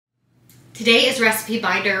Today is recipe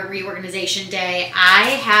binder reorganization day. I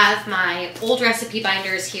have my old recipe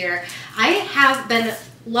binders here. I have been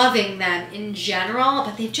loving them in general,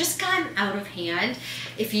 but they've just gotten out of hand.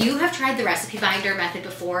 If you have tried the recipe binder method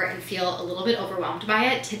before and feel a little bit overwhelmed by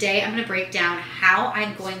it, today I'm going to break down how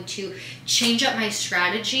I'm going to change up my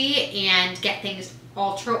strategy and get things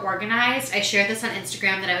ultra organized. I shared this on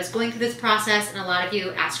Instagram that I was going through this process, and a lot of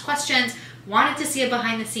you asked questions, wanted to see a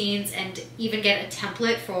behind the scenes and even get a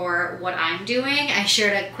template for what I'm doing. I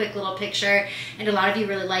shared a quick little picture and a lot of you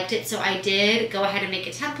really liked it, so I did go ahead and make a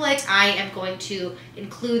template. I am going to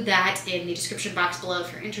include that in the description box below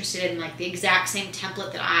if you're interested in like the exact same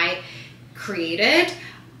template that I created.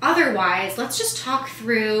 Otherwise, let's just talk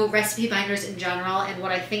through recipe binders in general and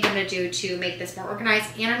what I think I'm going to do to make this more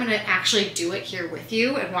organized, and I'm going to actually do it here with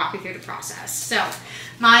you and walk you through the process. So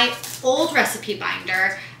my old recipe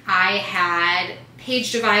binder, I had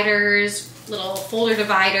page dividers, little folder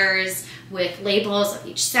dividers with labels of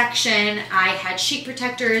each section. I had sheet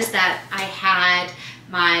protectors that I had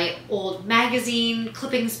my old magazine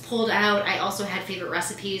clippings pulled out. I also had favorite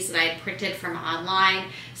recipes that I had printed from online,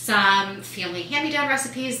 some family hand-me-down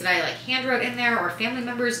recipes that I like hand wrote in there or family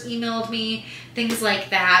members emailed me, things like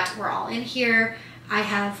that were all in here. I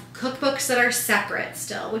have cookbooks that are separate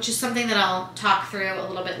still, which is something that I'll talk through a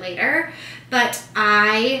little bit later. But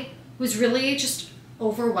I was really just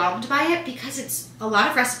overwhelmed by it because it's a lot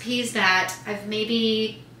of recipes that I've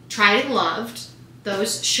maybe tried and loved.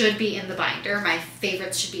 Those should be in the binder. My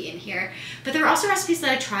favorites should be in here. But there are also recipes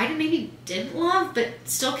that I tried and maybe didn't love, but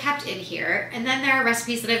still kept in here. And then there are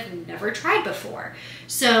recipes that I've never tried before.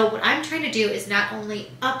 So what I'm trying to do is not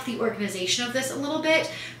only up the organization of this a little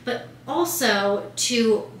bit, but also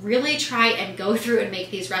to really try and go through and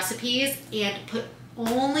make these recipes and put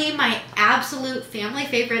only my absolute family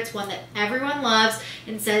favorites, one that everyone loves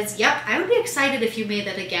and says, yep, I would be excited if you made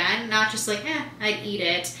that again, not just like, I'd eat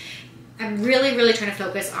it. I'm really trying to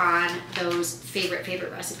focus on those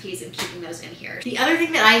favorite recipes and keeping those in here. The other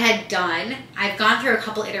thing that I had done, I've gone through a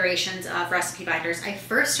couple iterations of recipe binders. I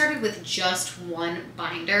first started with just one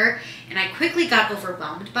binder and I quickly got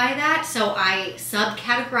overwhelmed by that. So I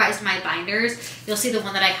subcategorized my binders. You'll see the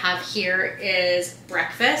one that I have here is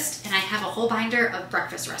breakfast, and I have a whole binder of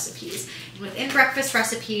breakfast recipes. And within breakfast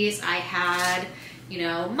recipes, I had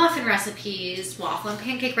muffin recipes, waffle and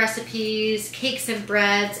pancake recipes, cakes and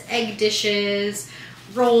breads, egg dishes,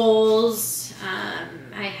 rolls.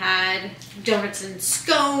 I had donuts and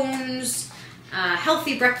scones,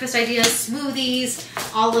 healthy breakfast ideas, smoothies,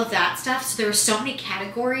 all of that stuff. So there were so many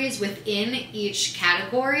categories within each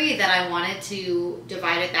category that I wanted to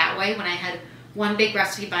divide it that way. When I had one big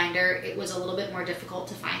recipe binder, it was a little bit more difficult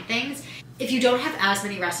to find things. If you don't have as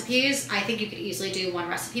many recipes, I think you could easily do one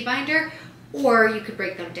recipe binder, or you could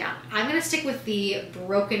break them down. I'm going to stick with the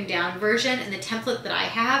broken down version, and the template that I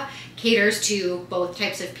have caters to both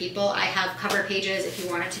types of people. I have cover pages if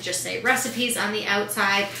you wanted to just say recipes on the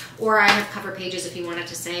outside, or I have cover pages if you wanted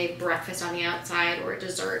to say breakfast on the outside or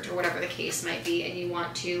dessert or whatever the case might be, and you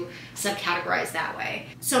want to subcategorize that way.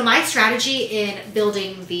 So my strategy in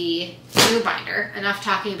building the new binder, enough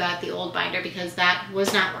talking about the old binder because that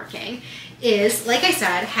was not working, is, like I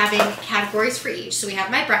said, having categories for each. So we have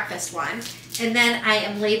my breakfast one, and then I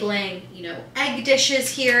am labeling, egg dishes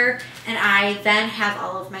here, and I then have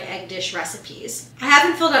all of my egg dish recipes. I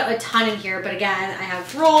haven't filled out a ton in here, but again, I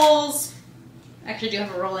have rolls. I actually do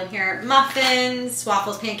have a roll in here. Muffins,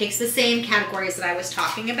 waffles, pancakes, the same categories that I was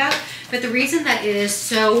talking about. But the reason that it is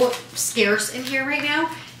so scarce in here right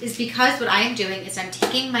now is because what I am doing is I'm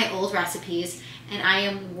taking my old recipes and I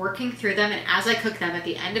am working through them, and as I cook them, at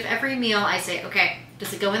the end of every meal, I say, okay,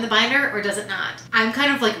 does it go in the binder or does it not? I'm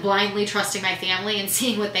kind of like blindly trusting my family and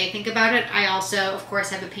seeing what they think about it. I also, of course,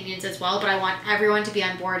 have opinions as well, but I want everyone to be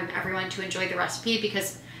on board and everyone to enjoy the recipe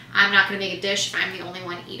because I'm not gonna make a dish if I'm the only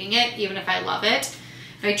one eating it, even if I love it.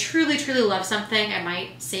 If I truly love something, I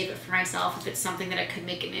might save it for myself if it's something that I could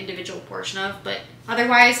make an individual portion of, but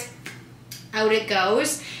otherwise, out it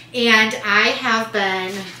goes. And I have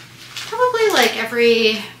been probably like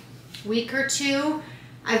every week or two,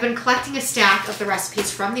 I've been collecting a stack of the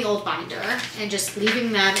recipes from the old binder and just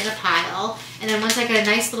leaving them in a pile. And then once I get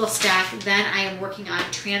a nice little stack, then I am working on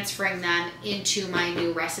transferring them into my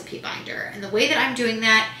new recipe binder. And the way that I'm doing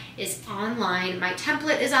that is online. My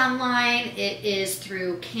template is online. It is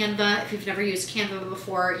through Canva. If you've never used Canva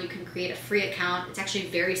before, you can create a free account. It's actually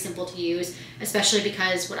very simple to use, especially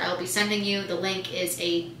because what I will be sending you, the link is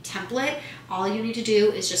a template. All you need to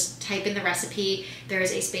do is just type in the recipe. There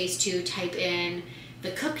is a space to type in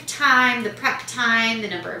the cook time, the prep time, the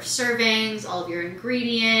number of servings, all of your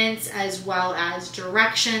ingredients, as well as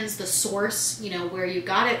directions, the source, you know, where you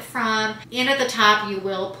got it from. And at the top, you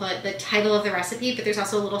will put the title of the recipe, but there's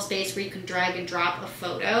also a little space where you can drag and drop a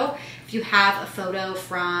photo. If you have a photo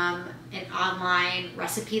from an online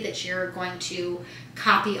recipe that you're going to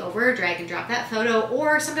copy over, drag and drop that photo,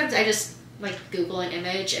 or sometimes I just like Google an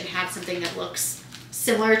image and have something that looks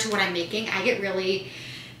similar to what I'm making. I get really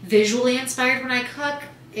visually inspired when I cook.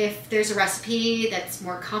 If there's a recipe that's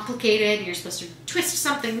more complicated and you're supposed to twist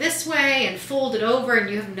something this way and fold it over and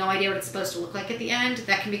you have no idea what it's supposed to look like at the end,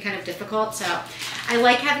 that can be kind of difficult. So I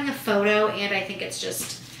like having a photo, and I think it's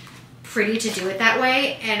just pretty to do it that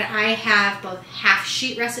way. And I have both half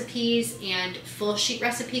sheet recipes and full sheet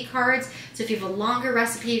recipe cards. So if you have a longer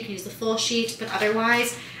recipe, you can use the full sheet, but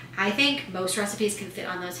otherwise I think most recipes can fit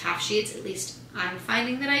on those half sheets. At least I'm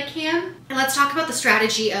finding that I can. And let's talk about the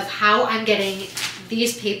strategy of how I'm getting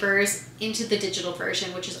these papers into the digital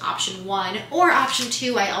version, which is option 1. Or option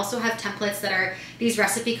 2, I also have templates that are these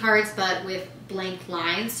recipe cards, but with blank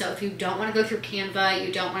lines. So if you don't want to go through Canva,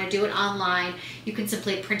 you don't want to do it online, you can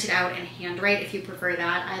simply print it out and handwrite if you prefer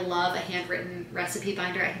that. I love a handwritten recipe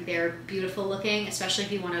binder. I think they're beautiful looking, especially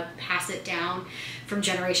if you want to pass it down from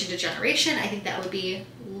generation to generation. I think that would be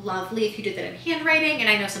lovely if you did that in handwriting. And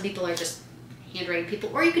I know some people are just handwriting people,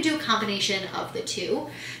 or you could do a combination of the two.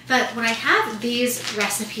 But when I have these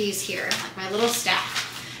recipes here, like my little stack,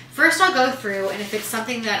 first I'll go through, and if it's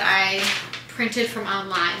something that I printed from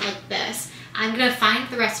online like this, I'm gonna find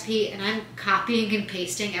the recipe and I'm copying and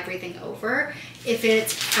pasting everything over. If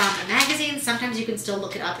it's from a magazine, sometimes you can still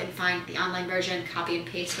look it up and find the online version, copy and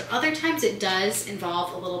paste, but other times it does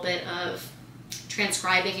involve a little bit of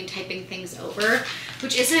transcribing and typing things over,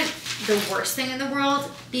 which isn't the worst thing in the world,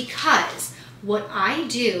 because what I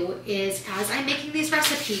do is, as I'm making these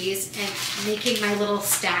recipes and making my little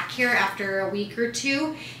stack here after a week or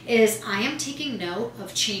two, is I am taking note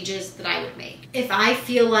of changes that I would make. If I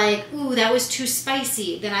feel like, ooh, that was too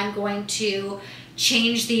spicy, then I'm going to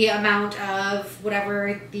change the amount of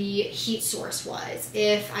whatever the heat source was.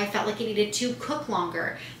 If I felt like it needed to cook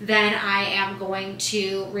longer, then I am going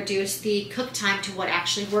to reduce the cook time to what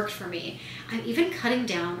actually worked for me. I'm even cutting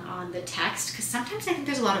down on the text, because sometimes I think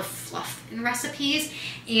there's a lot of fluff in recipes,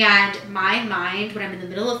 and my mind, when I'm in the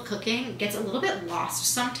middle of cooking, gets a little bit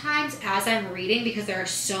lost sometimes as I'm reading, because there are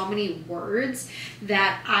so many words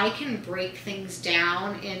that I can break things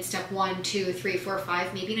down in step 1, 2, 3, 4,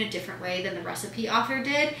 5, maybe in a different way than the recipe author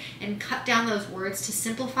did, and cut down those words to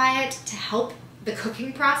simplify it, to help the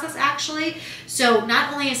cooking process actually. So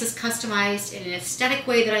not only is this customized in an aesthetic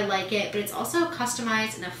way that I like it, but it's also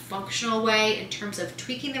customized in a functional way in terms of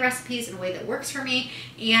tweaking the recipes in a way that works for me,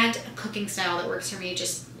 and a cooking style that works for me.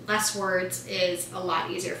 Just less words is a lot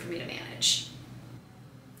easier for me to manage.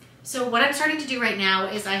 So what I'm starting to do right now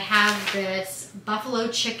is I have this buffalo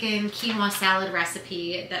chicken quinoa salad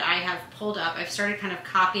recipe that I have pulled up. I've started kind of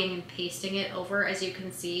copying and pasting it over, as you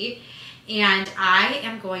can see. And I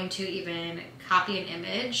am going to even copy an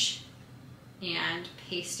image and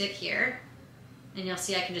paste it here. And you'll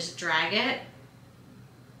see I can just drag it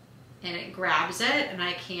and it grabs it, and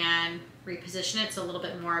I can reposition it so a little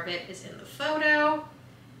bit more of it is in the photo.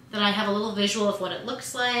 Then I have a little visual of what it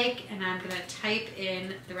looks like, and I'm gonna type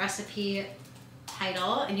in the recipe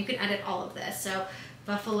title, and you can edit all of this. So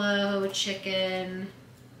buffalo chicken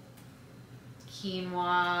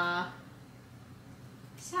quinoa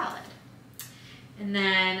salad. And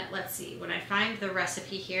then let's see, when I find the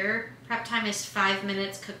recipe here, prep time is 5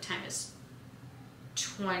 minutes, cook time is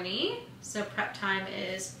 20. So prep time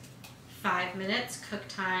is 5 minutes, cook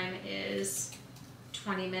time is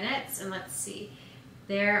 20 minutes. And let's see,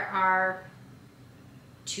 there are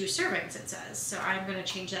 2 servings, it says. So I'm gonna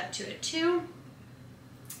change that to a 2.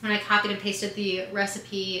 When I copied and pasted the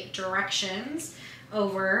recipe directions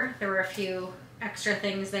over, there were a few extra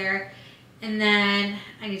things there. And then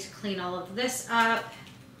I need to clean all of this up.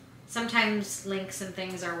 Sometimes links and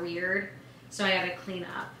things are weird, so I gotta clean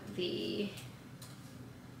up the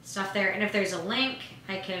stuff there. And if there's a link,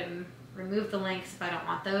 I can remove the links if I don't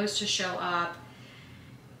want those to show up,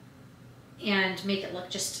 and make it look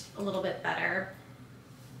just a little bit better.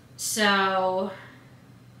 So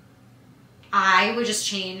I would just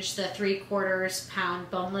change the 3/4 pound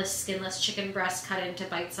boneless, skinless chicken breast cut into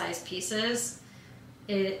bite-sized pieces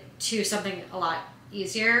to something a lot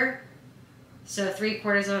easier. So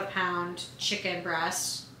 3/4 pound chicken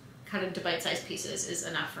breast cut into bite-sized pieces is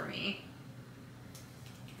enough for me.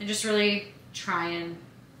 And just really try and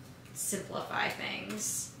simplify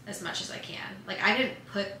things as much as I can. Like, I didn't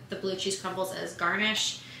put the blue cheese crumbles as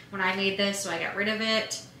garnish when I made this, so I got rid of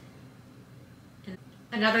it. And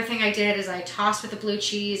Another thing I did is I tossed with the blue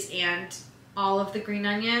cheese and all of the green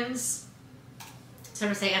onions. So I'm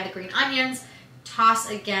gonna say add the green onions, toss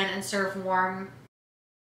again, and serve warm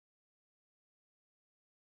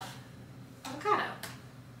avocado.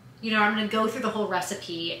 You know, I'm gonna go through the whole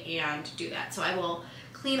recipe and do that. So I will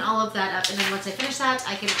clean all of that up, and then once I finish that,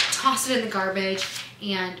 I can toss it in the garbage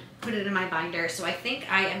and put it in my binder. So I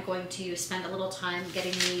think I am going to spend a little time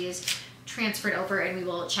getting these transferred over, and we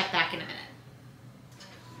will check back in a minute.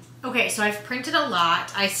 Okay, so I've printed a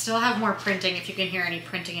lot. I still have more printing if you can hear any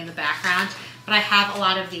printing in the background, but I have a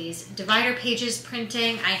lot of these divider pages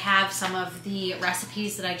printing. I have some of the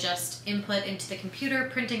recipes that I just input into the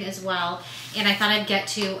computer printing as well, and I thought I'd get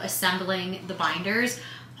to assembling the binders.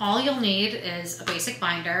 All you'll need is a basic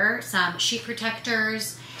binder, some sheet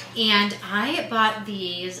protectors, and I bought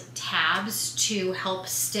these tabs to help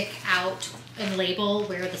stick out and label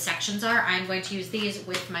where the sections are. I'm going to use these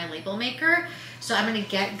with my label maker. So I'm going to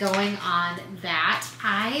get going on that.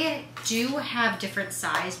 I do have different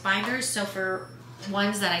size binders. So for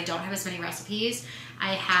ones that I don't have as many recipes,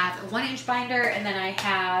 I have a 1-inch binder, and then I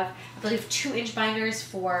have, I believe, 2-inch binders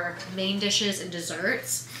for main dishes and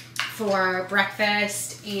desserts, for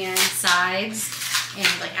breakfast and sides and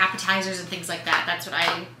like appetizers and things like that. That's what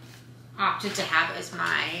I opted to have as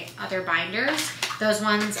my other binders. Those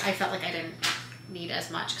ones I felt like I didn't need as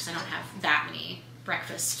much because I don't have that many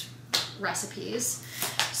breakfast recipes.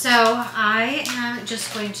 So I am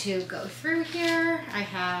just going to go through here. I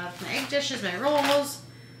have my egg dishes, my rolls,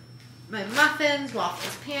 my muffins,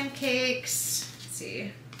 waffles, pancakes. Let's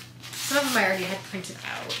see. Some of them I already had printed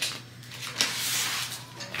out.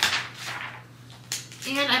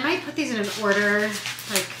 And I might put these in an order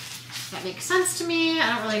like that makes sense to me.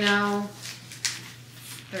 I don't really know.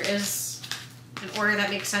 There is an order that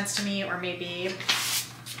makes sense to me, or maybe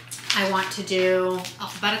I want to do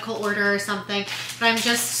alphabetical order or something, but I'm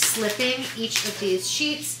just slipping each of these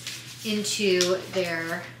sheets into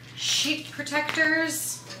their sheet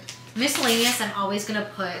protectors. Miscellaneous, I'm always gonna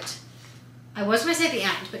put, I was gonna say at the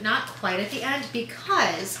end, but not quite at the end,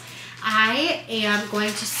 because I am going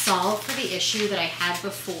to solve for the issue that I had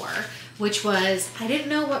before, which was I didn't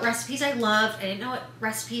know what recipes I loved, I didn't know what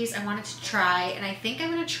recipes I wanted to try, and I think I'm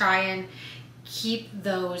gonna try and keep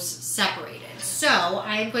those separated. So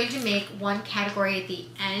I'm going to make one category at the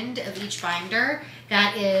end of each binder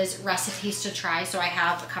that is recipes to try. So I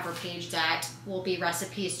have a cover page that will be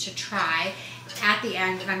recipes to try at the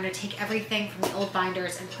end, and I'm going to take everything from the old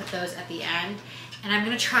binders and put those at the end. And I'm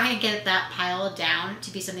going to try and get that pile down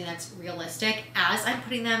to be something that's realistic. As I'm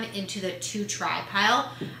putting them into the to try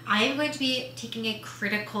pile, I am going to be taking a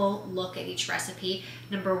critical look at each recipe.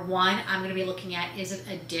 Number one, I'm going to be looking at, is it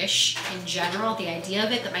a dish in general, the idea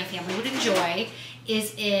of it that my family would enjoy?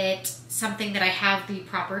 Is it something that I have the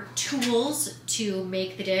proper tools to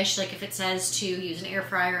make the dish? Like if it says to use an air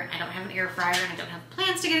fryer and I don't have an air fryer and I don't have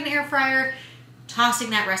plans to get an air fryer,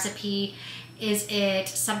 tossing that recipe. Is it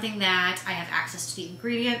something that I have access to the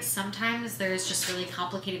ingredients? Sometimes there's just really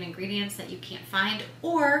complicated ingredients that you can't find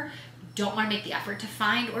or don't want to make the effort to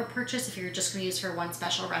find or purchase if you're just going to use for one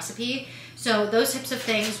special recipe. So those types of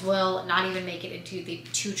things will not even make it into the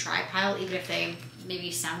to try pile, even if they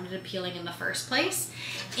maybe sounded appealing in the first place.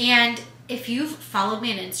 And if you've followed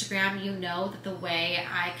me on Instagram, you know that the way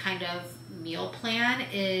I kind of meal plan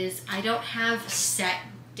is I don't have set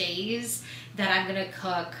days that I'm going to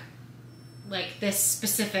cook like this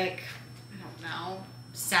specific, I don't know,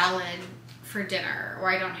 salad for dinner, or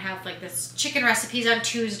I don't have like this chicken recipes on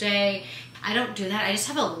Tuesday. I don't do that. I just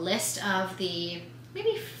have a list of the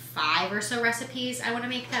maybe 5 or so recipes I want to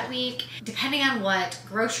make that week. Depending on what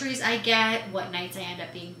groceries I get, what nights I end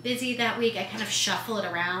up being busy that week, I kind of shuffle it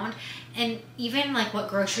around. And even like what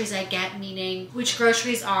groceries I get, meaning which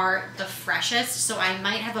groceries are the freshest. So I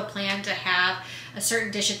might have a plan to have a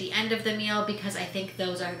certain dish at the end of the meal because I think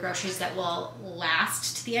those are the groceries that will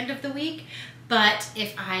last to the end of the week. But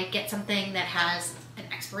if I get something that has an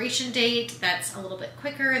expiration date that's a little bit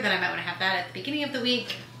quicker, then I might want to have that at the beginning of the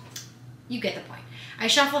week. You get the point. I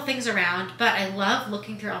shuffle things around, but I love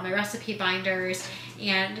looking through all my recipe binders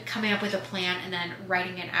and coming up with a plan and then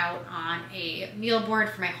writing it out on a meal board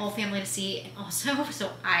for my whole family to see. And also,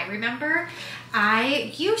 so I remember,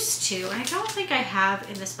 I used to, and I don't think I have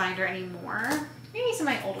in this binder anymore, maybe some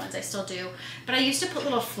of my old ones I still do, but I used to put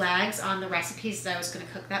little flags on the recipes that I was going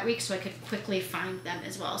to cook that week so I could quickly find them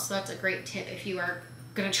as well. So that's a great tip if you are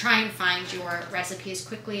going to try and find your recipes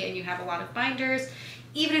quickly and you have a lot of binders.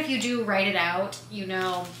 Even if you do write it out, you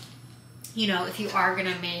know, if you are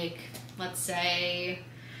going to make, let's say,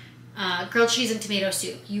 grilled cheese and tomato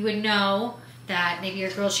soup, you would know that maybe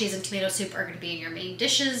your grilled cheese and tomato soup are going to be in your main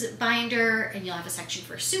dishes binder, and you'll have a section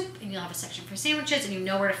for soup, and you'll have a section for sandwiches, and you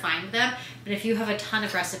know where to find them. But if you have a ton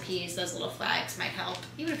of recipes, those little flags might help.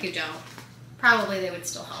 Even if you don't, probably they would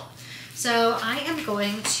still help. So I am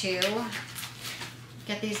going to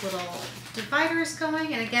get these little dividers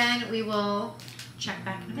going, and again, we will check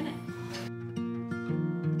back in a minute.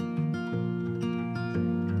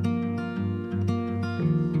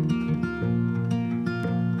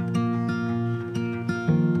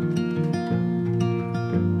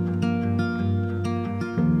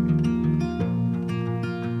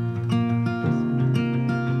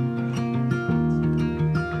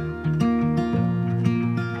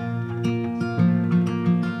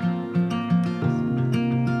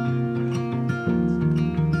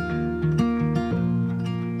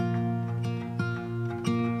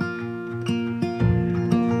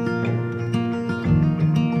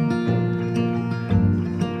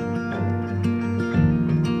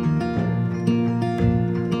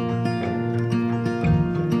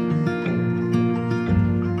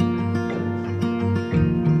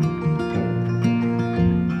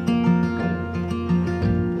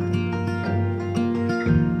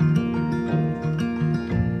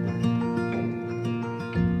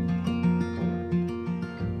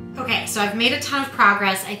 So I've made a ton of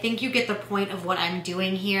progress. I think you get the point of what I'm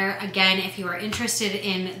doing here. Again, if you are interested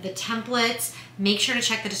in the templates, make sure to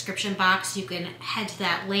check the description box. You can head to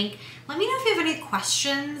that link. Let me know if you have any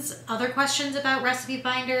questions, other questions about recipe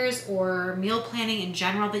binders or meal planning in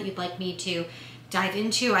general that you'd like me to dive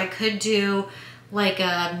into. I could do like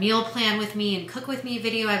a meal plan with me and cook with me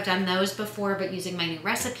video. I've done those before, but using my new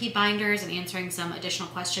recipe binders and answering some additional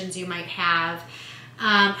questions you might have.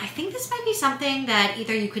 I think this might be something that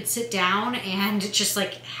either you could sit down and just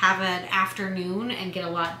like have an afternoon and get a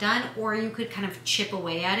lot done, or you could kind of chip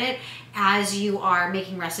away at it as you are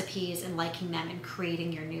making recipes and liking them and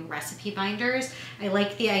creating your new recipe binders. I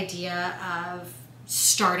like the idea of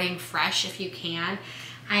starting fresh if you can.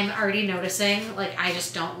 I'm already noticing, like, I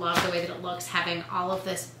just don't love the way that it looks having all of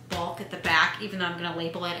this bulk at the back, even though I'm going to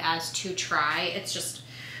label it as to try. It's just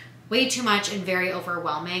way too much and very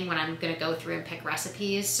overwhelming when I'm gonna go through and pick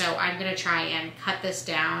recipes. So I'm gonna try and cut this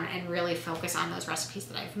down and really focus on those recipes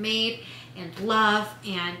that I've made and love,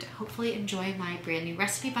 and hopefully enjoy my brand new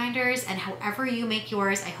recipe binders. And however you make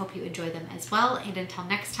yours, I hope you enjoy them as well. And until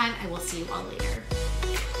next time, I will see you all later.